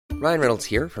Ryan Reynolds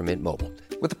here from Mint Mobile.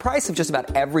 With the price of just about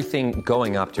everything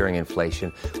going up during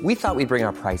inflation, we thought we'd bring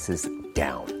our prices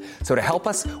down. So to help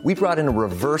us, we brought in a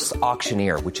reverse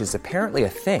auctioneer, which is apparently a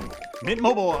thing. Mint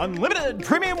Mobile Unlimited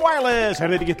Premium Wireless. How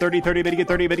to get 30, 30, bit to get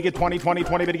 30, bit to get 20, 20,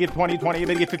 20, bit to get 20, 20,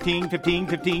 bit to get 15, 15,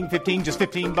 15, 15, just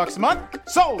 $15 a month?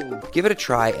 Sold! Give it a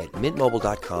try at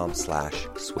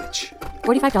mintmobile.com/switch.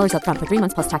 $45 up front for 3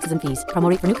 months plus taxes and fees. Promo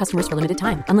rate for new customers for limited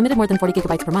time. Unlimited more than 40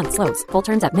 gigabytes per month. Slows full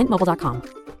terms at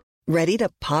mintmobile.com. Ready to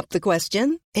pop the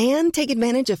question and take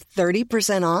advantage of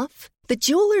 30% off? The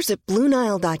jewelers at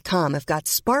BlueNile.com have got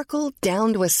sparkle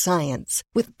down to a science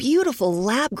with beautiful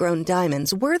lab-grown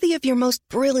diamonds worthy of your most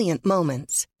brilliant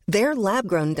moments. Their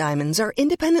lab-grown diamonds are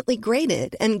independently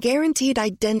graded and guaranteed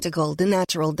identical to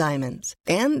natural diamonds.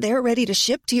 And they're ready to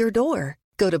ship to your door.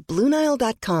 Go to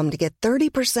BlueNile.com to get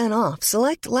 30% off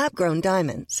select lab-grown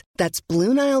diamonds. That's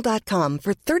BlueNile.com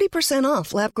for 30%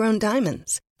 off lab-grown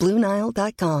diamonds.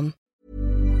 BlueNile.com.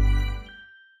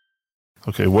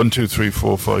 Okay, 1, 2, 3,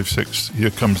 4, 5, 6. Here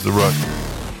comes the Ruck.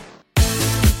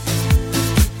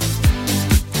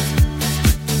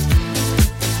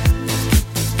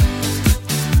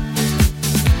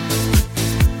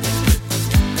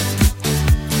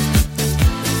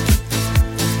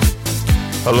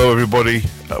 Hello, everybody.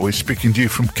 We're speaking to you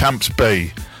from Camps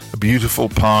Bay, a beautiful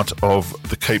part of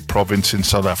the Cape Province in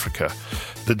South Africa.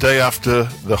 The day after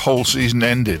the whole season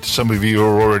ended. Some of you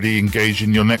are already engaged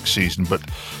in your next season, but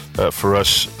for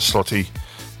us, Slotty,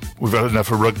 we've had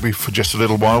enough of rugby for just a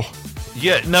little while.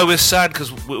 Yeah, no, we're sad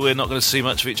because we're not going to see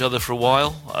much of each other for a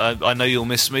while. I know you'll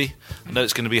miss me. I know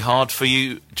it's going to be hard for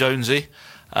you, Jonesy,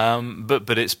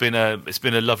 but it's been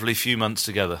a lovely few months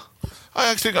together.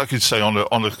 I think I could say on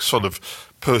a sort of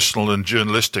personal and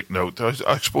journalistic note,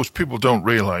 I suppose people don't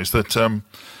realise that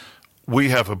we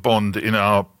have a bond in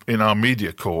our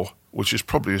media corps, which is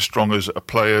probably as strong as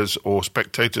players or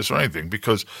spectators or anything,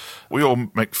 because we all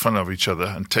make fun of each other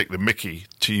and take the mickey,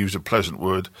 to use a pleasant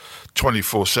word,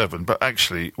 24/7. But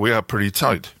actually, we are pretty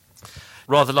tight.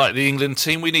 Rather like the England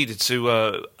team, we needed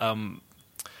to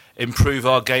improve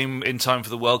our game in time for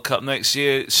the World Cup next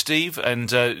year, Steve,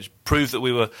 and prove that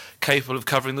we were capable of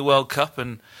covering the World Cup.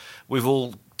 And we've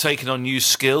all taken on new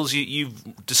skills.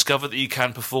 You've discovered that you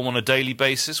can perform on a daily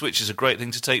basis, which is a great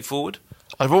thing to take forward.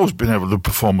 I've always been able to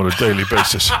perform on a daily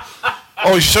basis.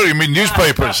 Oh, sorry, you mean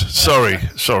newspapers? Sorry.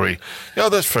 Yeah,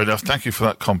 that's fair enough. Thank you for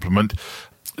that compliment.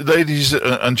 Ladies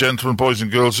and gentlemen, boys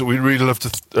and girls, we really like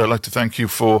to thank you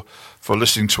for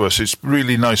listening to us. It's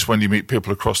really nice when you meet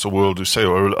people across the world who say,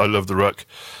 oh, I love the Ruck.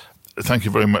 Thank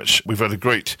you very much. We've had a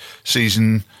great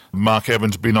season. Mark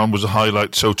Evans been on, was a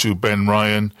highlight. So too Ben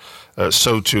Ryan.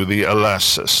 So too the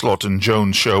Alas Slot and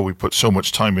Jones show. We put so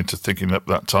much time into thinking up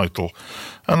that title.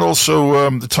 And also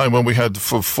the time when we had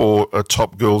four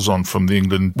top girls on from the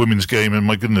England women's game, and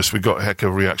my goodness, we got a heck of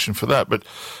a reaction for that. But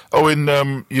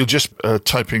Owen, you're just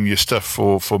typing your stuff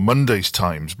for Monday's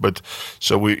Times, but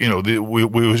so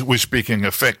we're speaking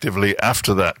effectively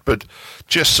after that. But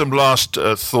just some last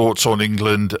thoughts on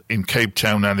England in Cape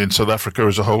Town and in South Africa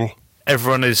as a whole.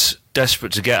 Everyone is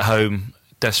desperate to get home,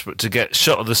 desperate to get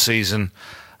shot of the season,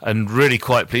 and really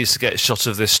quite pleased to get shot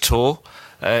of this tour.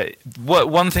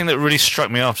 One thing that really struck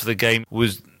me after the game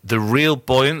was the real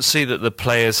buoyancy that the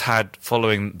players had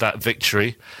following that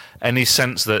victory. Any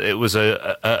sense that it was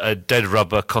a dead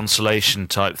rubber consolation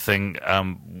type thing,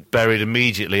 buried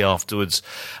immediately afterwards.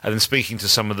 And then speaking to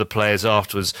some of the players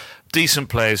afterwards, decent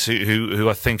players who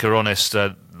I think are honest,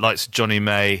 like Johnny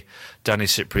May, Danny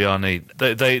Cipriani,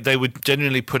 they were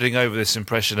genuinely putting over this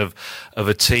impression of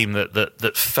a team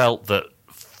that felt that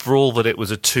for all that it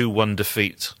was a 2-1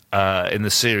 defeat in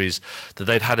the series, that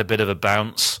they'd had a bit of a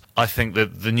bounce. I think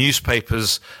that the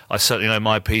newspapers, I certainly know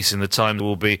my piece in the Times,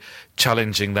 will be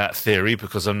challenging that theory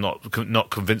because I'm not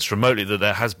convinced remotely that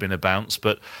there has been a bounce,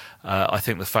 but I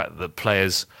think the fact that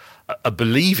players are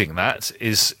believing that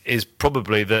is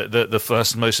probably the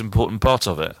first and most important part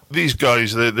of it. These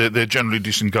guys, they're generally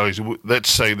decent guys. Let's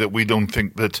say that we don't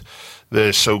think that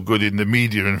they're so good in the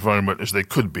media environment as they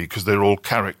could be because they're all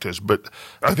characters. But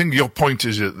I think your point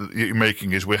that you're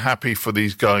making is we're happy for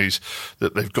these guys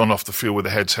that they've gone off the field with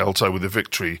their heads held high with a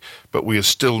victory, but we are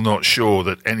still not sure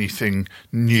that anything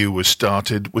new was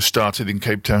started in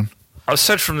Cape Town. I've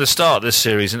said from the start of this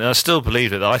series, and I still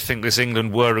believe it, that I think this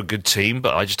England were a good team,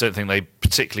 but I just don't think they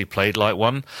particularly played like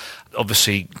one.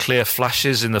 Obviously, clear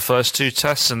flashes in the first two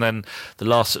tests, and then the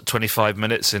last 25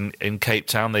 minutes in Cape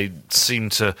Town, they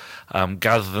seemed to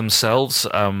gather themselves.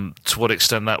 To what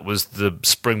extent that was the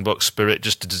Springbok spirit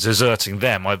just deserting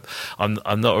them,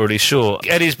 I'm not really sure.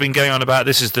 Eddie's been going on about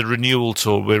this is the renewal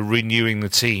tour, we're renewing the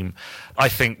team. I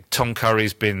think Tom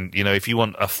Curry's been, if you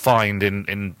want a find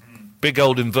in big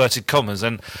old inverted commas,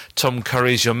 and Tom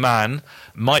Curry's your man.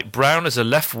 Mike Brown as a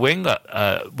left wing,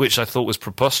 which I thought was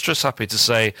preposterous. Happy to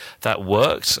say that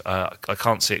worked. I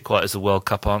can't see it quite as the World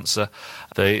Cup answer.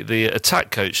 The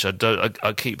attack coach,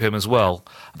 I keep him as well.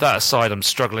 That aside, I'm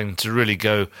struggling to really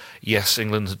go, yes,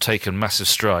 England have taken massive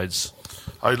strides.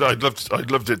 I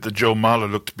loved it that Joe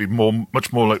Marler looked to be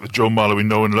much more like the Joe Marler we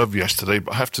know and love yesterday.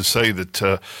 But I have to say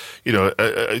that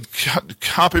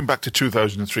harping back to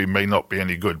 2003 may not be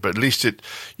any good, but at least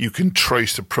you can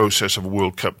trace the process of a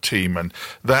World Cup team, and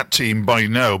that team by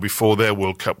now, before their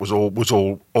World Cup, was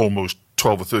all almost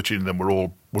 12 or 13 of them were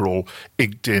all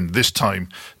inked in. This time,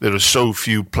 there are so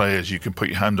few players you can put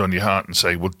your hand on your heart and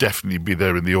say will definitely be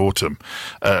there in the autumn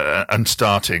and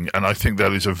starting. And I think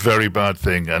that is a very bad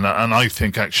thing. And I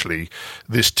think actually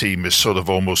this team is sort of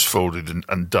almost folded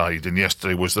and died. And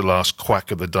yesterday was the last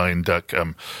quack of the dying duck.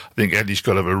 I think Eddie's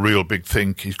got to have a real big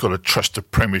think. He's got to trust the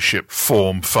Premiership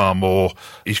form far more.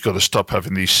 He's got to stop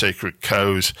having these sacred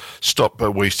cows, stop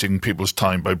wasting people's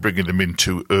time by bringing them in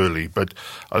too early. But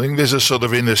I think there's a sort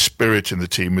of inner spirit in the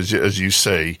team, as you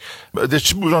say. But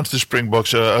let's move on to the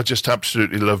Springboks. I just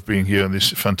absolutely love being here in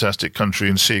this fantastic country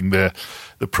and seeing the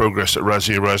progress that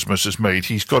Rassie Erasmus has made.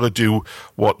 He's got to do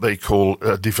what they call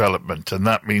development, and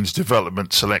that means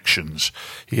development selections.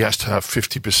 He has to have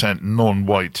 50%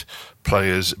 non-white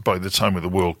players by the time of the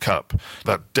World Cup.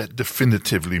 That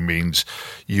definitively means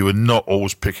you are not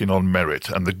always picking on merit.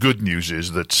 And the good news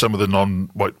is that some of the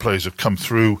non-white players have come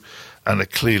through and are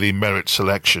clearly merit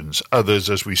selections. Others,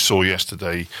 as we saw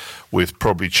yesterday with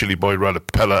probably Chili Boy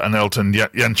Radapella and Elton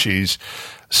Yanchis,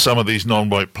 some of these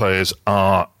non-white players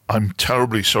are, I'm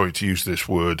terribly sorry to use this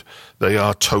word, they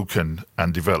are token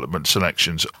and development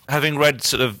selections. Having read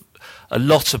sort of a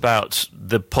lot about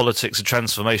the politics of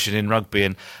transformation in rugby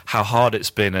and how hard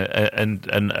it's been,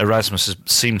 and Erasmus has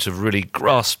seemed to have really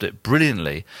grasped it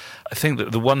brilliantly. I think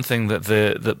that the one thing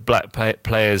that black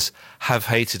players have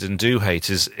hated and do hate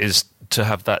is to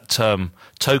have that term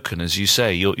token, as you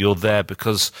say. You're there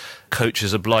because coach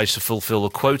is obliged to fulfil the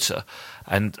quota,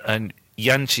 and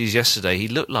Yanchis yesterday, he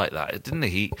looked like that, didn't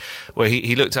he?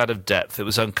 He looked out of depth. It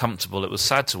was uncomfortable. It was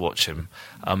sad to watch him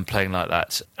playing like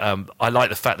that. I like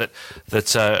the fact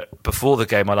that before the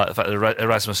game, I like the fact that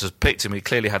Erasmus has picked him. He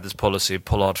clearly had this policy of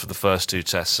Pollard for the first two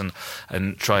tests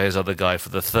and try his other guy for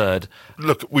the third.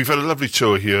 Look, we've had a lovely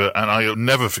tour here, and I'll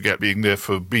never forget being there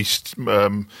for Beat's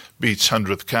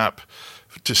 100th cap,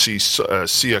 to see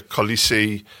Sia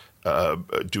Kolisi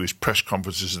do his press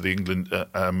conferences at the England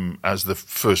as the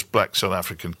first black South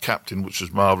African captain, which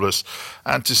was marvellous.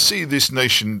 And to see this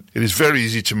nation, it is very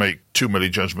easy to make too many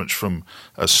judgments from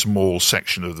a small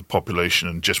section of the population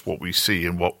and just what we see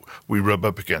and what we rub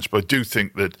up against. But I do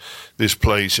think that this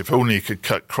place, if only it could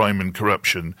cut crime and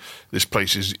corruption, this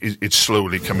place it's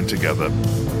slowly coming together.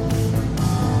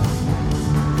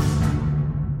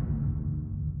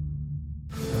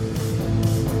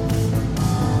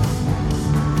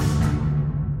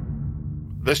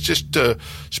 Let's just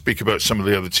speak about some of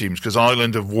the other teams, because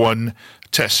Ireland have won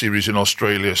Test series in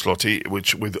Australia, Slotty,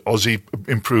 which with Aussie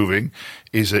improving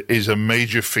is a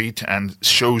major feat and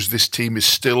shows this team is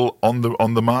still on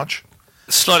the march.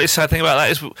 Slightly sad thing about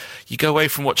that is you go away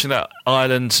from watching that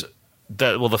Ireland,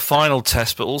 the final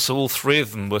test, but also all three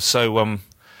of them were so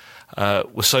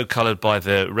coloured by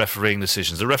the refereeing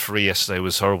decisions. The referee yesterday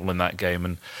was horrible in that game,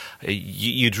 and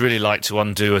you'd really like to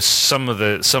undo some of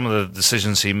the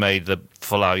decisions he made. The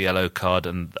Folau yellow card,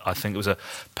 and I think it was a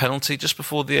penalty just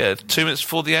before 2 minutes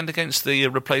before the end against the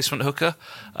replacement hooker.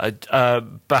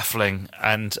 Baffling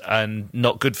and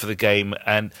not good for the game.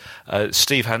 And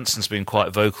Steve Hanson's been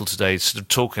quite vocal today, sort of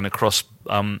talking across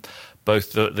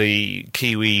both the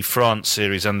Kiwi-France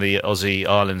series and the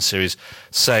Aussie-Ireland series,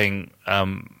 saying,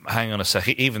 hang on a sec,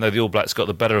 even though the All Blacks got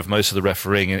the better of most of the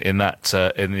refereeing in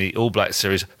the All Blacks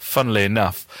series, funnily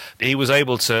enough, he was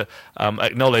able to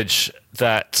acknowledge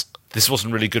that this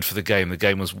wasn't really good for the game. The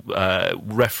game was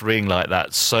refereeing like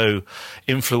that, so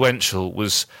influential,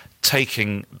 was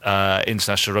taking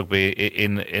international rugby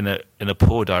in a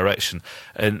poor direction.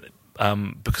 And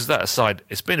because that aside,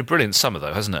 it's been a brilliant summer,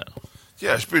 though, hasn't it?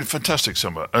 Yeah, it's been a fantastic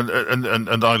summer,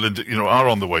 and Ireland, are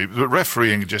on the way. The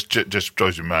refereeing just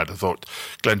drives me mad. I thought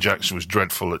Glenn Jackson was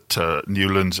dreadful at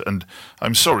Newlands, and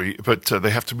I'm sorry, but they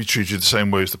have to be treated the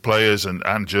same way as the players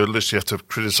and journalists. You have to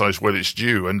criticise when it's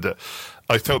due, and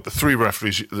I thought the three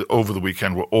referees over the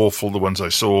weekend were awful, the ones I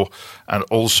saw, and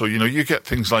also, you get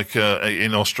things like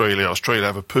in Australia. Australia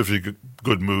have a perfectly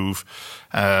good move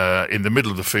in the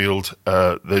middle of the field.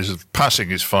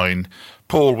 Passing is fine.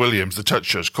 Paul Williams, the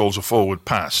touchers, calls a forward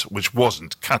pass, which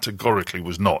categorically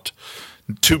was not.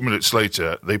 2 minutes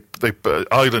later,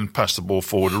 Ireland passed the ball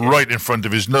forward right in front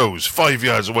of his nose, 5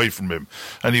 yards away from him,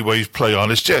 and he waved play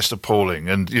on. It's just appalling.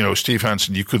 And Steve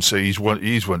Hansen, you could say he's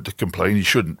one to complain. He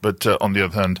shouldn't, but on the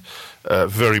other hand,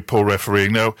 very poor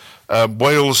refereeing. Now,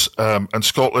 Wales and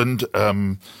Scotland.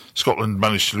 Scotland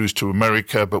managed to lose to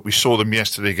America, but we saw them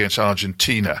yesterday against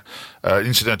Argentina.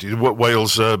 Incidentally,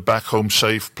 Wales back home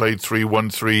safe, played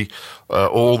 3-1-3.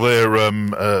 All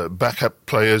their backup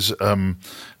players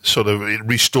sort of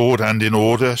restored and in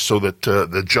order, so that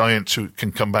the Giants who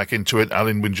can come back into it,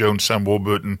 Alan Wynne-Jones, Sam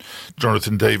Warburton,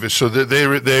 Jonathan Davis, so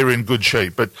they're in good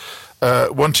shape. But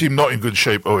one team not in good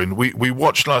shape, Owen. We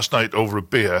watched last night over a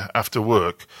beer after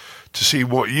work to see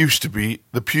what used to be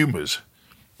the Pumas.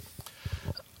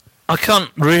 I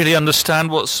can't really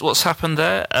understand what's happened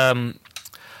there.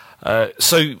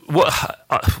 So what?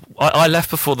 I left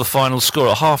before the final score.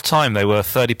 At half time, they were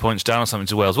 30 points down or something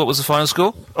to Wales. What was the final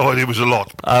score? Oh, it was a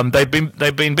lot. They've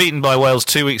been beaten by Wales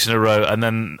 2 weeks in a row, and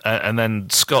then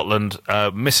Scotland,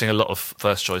 missing a lot of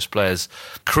first choice players,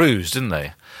 cruised, didn't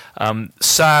they?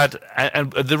 Sad,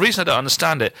 and the reason I don't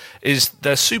understand it is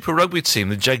their Super Rugby team,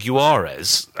 the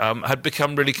Jaguares, had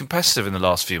become really competitive in the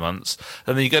last few months,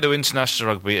 and then you go to international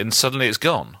rugby and suddenly it's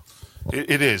gone.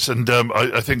 It is, and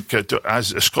I think as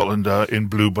Scotland are in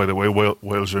blue, by the way,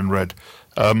 Wales are in red.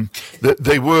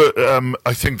 They were.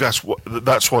 I think that's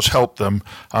what's helped them,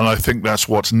 and I think that's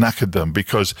what's knackered them.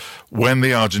 Because when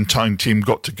the Argentine team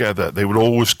got together, they would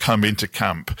always come into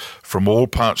camp from all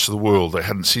parts of the world. They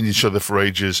hadn't seen each other for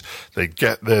ages. They'd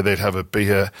get there, they'd have a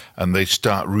beer, and they'd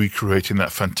start recreating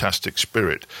that fantastic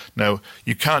spirit. Now,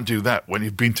 you can't do that when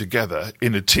you've been together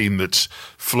in a team that's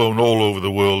flown all over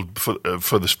the world for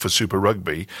Super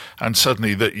Rugby, and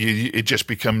suddenly it just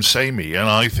becomes samey. And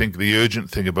I think the urgent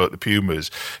thing about the Pumas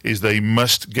is they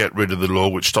must get rid of the law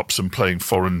which stops them playing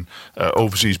foreign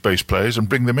overseas-based players and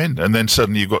bring them in. And then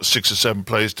suddenly you've got 6 or 7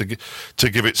 players to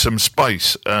give it some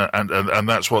spice, and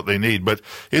that's what they need. But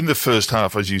in the first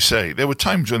half, as you say, there were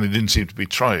times when they didn't seem to be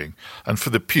trying. And for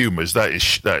the Pumas, that is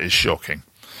shocking.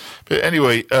 But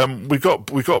anyway, we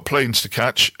got planes to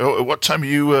catch. What time are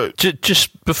you?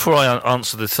 Just before I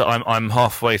answer this, I'm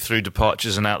halfway through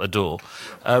departures and out the door.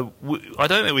 I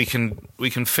don't think we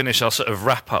can finish our sort of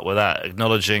wrap up without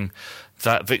acknowledging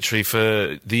that victory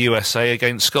for the USA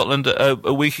against Scotland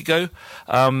a week ago.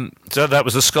 So that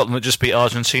was the Scotland that just beat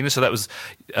Argentina. So that was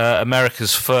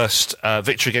America's first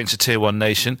victory against a Tier 1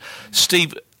 nation.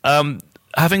 Steve,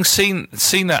 having seen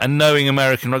that and knowing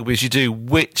American rugby as you do,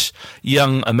 which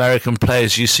young American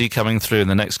players do you see coming through in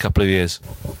the next couple of years?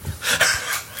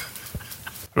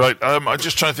 Right, I'm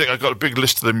just trying to think. I've got a big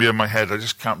list of them here in my head. I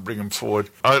just can't bring them forward.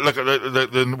 Look,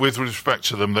 with respect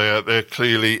to them, they're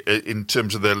clearly, in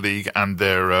terms of their league and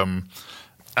their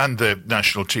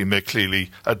national team, they're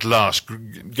clearly at last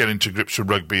getting to grips with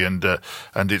rugby, and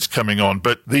it's coming on.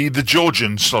 But the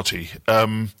Georgian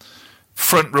Slotty,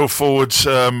 front row forwards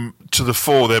to the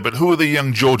fore there. But who are the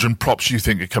young Georgian props you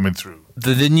think are coming through?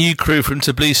 The new crew from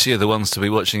Tbilisi are the ones to be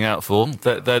watching out for.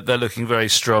 They're looking very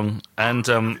strong. And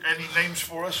any names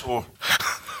for us? Or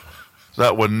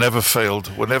that one never failed.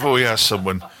 Whenever we asked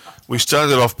someone, we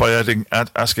started off by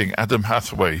asking Adam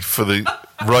Hathaway for the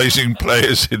rising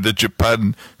players in the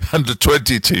Japan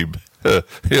under-20 team.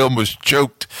 He almost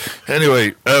choked.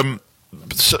 Anyway,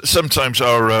 sometimes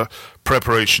our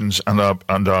preparations and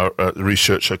our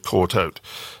research are caught out.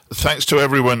 Thanks to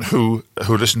everyone who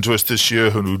listened to us this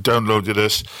year, who downloaded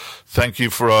us. Thank you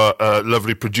for our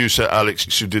lovely producer,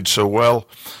 Alex, who did so well.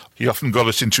 He often got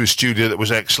us into a studio that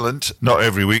was excellent. Not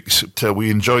every week, so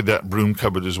we enjoyed that broom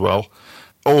cupboard as well.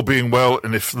 All being well,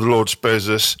 and if the Lord spares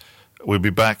us, we'll be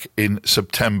back in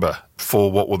September for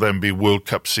what will then be World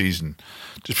Cup season.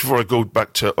 Just before I go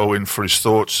back to Owen for his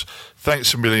thoughts,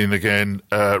 thanks a million again.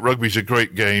 Rugby's a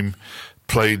great game,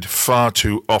 played far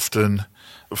too often,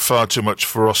 far too much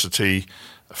ferocity,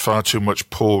 far too much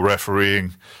poor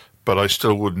refereeing, but I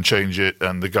still wouldn't change it.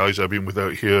 And the guys I've been with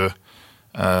out here,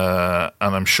 and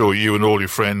I'm sure you and all your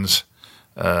friends,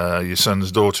 your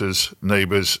sons, daughters,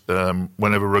 neighbours,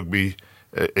 whenever rugby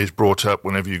is brought up,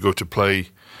 whenever you go to play,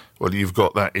 well, you've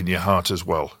got that in your heart as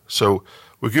well. So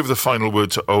we'll give the final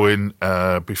word to Owen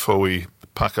before we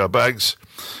pack our bags,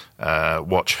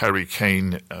 watch Harry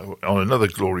Kane on another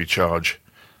glory charge,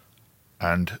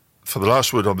 and for the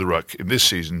last word on the Ruck in this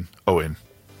season, Owen.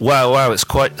 Wow, it's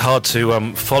quite hard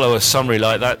to follow a summary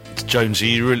like that, Jonesy.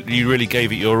 You really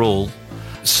gave it your all.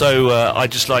 So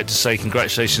I'd just like to say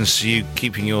congratulations to you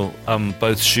keeping your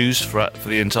both shoes for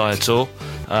the entire tour.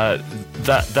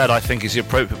 That I think is the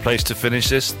appropriate place to finish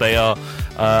this. They are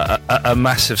a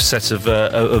massive set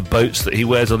of boats that he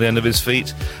wears on the end of his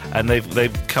feet, and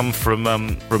they've come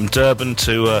from Durban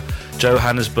to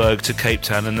Johannesburg to Cape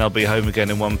Town, and they'll be home again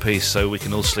in one piece, so we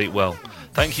can all sleep well.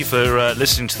 Thank you for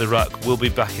listening to The Ruck. We'll be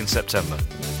back in September.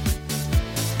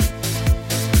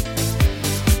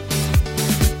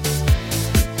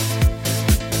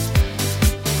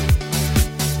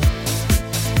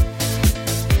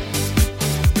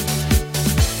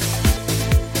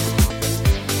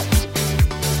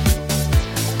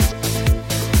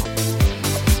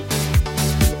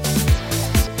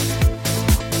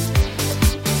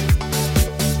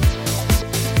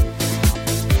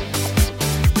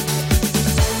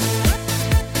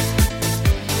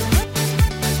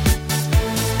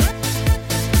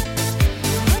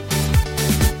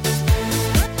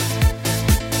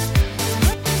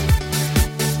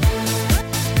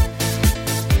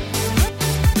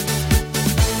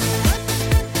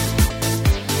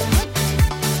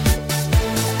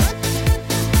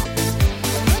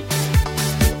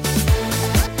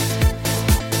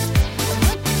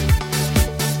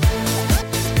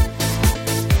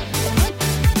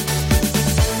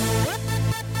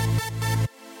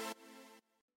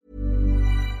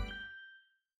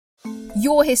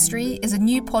 Your History is a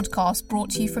new podcast brought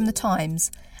to you from The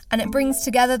Times, and it brings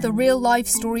together the real-life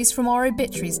stories from our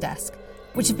obituaries desk,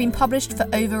 which have been published for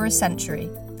over a century.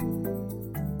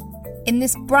 In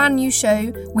this brand new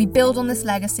show, we build on this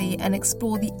legacy and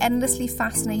explore the endlessly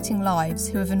fascinating lives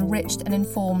who have enriched and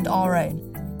informed our own.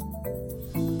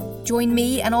 Join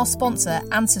me and our sponsor,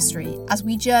 Ancestry, as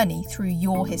we journey through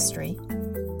your history.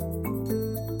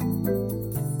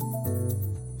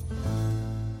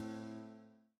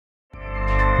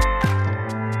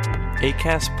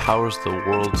 Acast powers the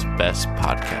world's best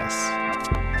podcasts.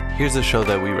 Here's a show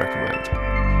that we recommend.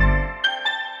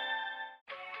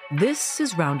 This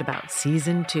is Roundabout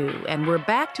Season 2, and we're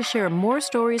back to share more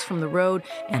stories from the road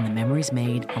and the memories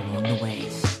made along the way.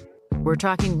 We're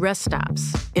talking rest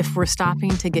stops, if we're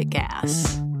stopping to get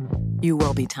gas. You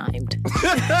will be timed.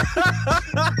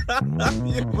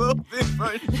 You will be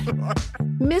for sure.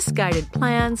 Misguided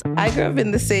plans. I grew up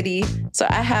in the city, so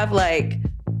I have a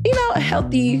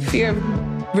healthy fear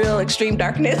of real extreme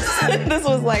darkness. This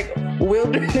was like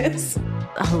wilderness.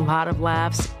 A lot of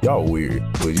laughs. Y'all weird,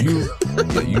 but you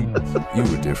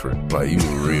were different. Like, you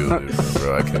were real different,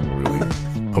 bro. I can't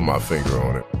really put my finger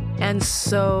on it. And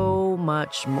so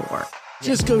much more.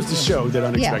 Just goes to show that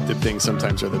unexpected things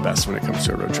sometimes are the best when it comes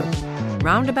to a road trip.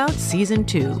 Roundabout Season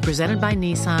 2, presented by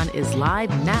Nissan, is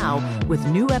live now with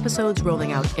new episodes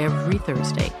rolling out every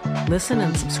Thursday. Listen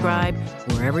and subscribe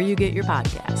wherever you get your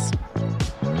podcasts.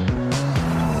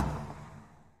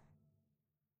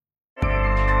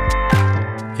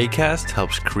 Acast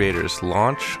helps creators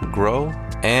launch, grow,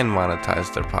 and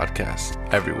monetize their podcasts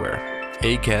everywhere.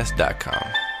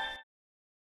 Acast.com.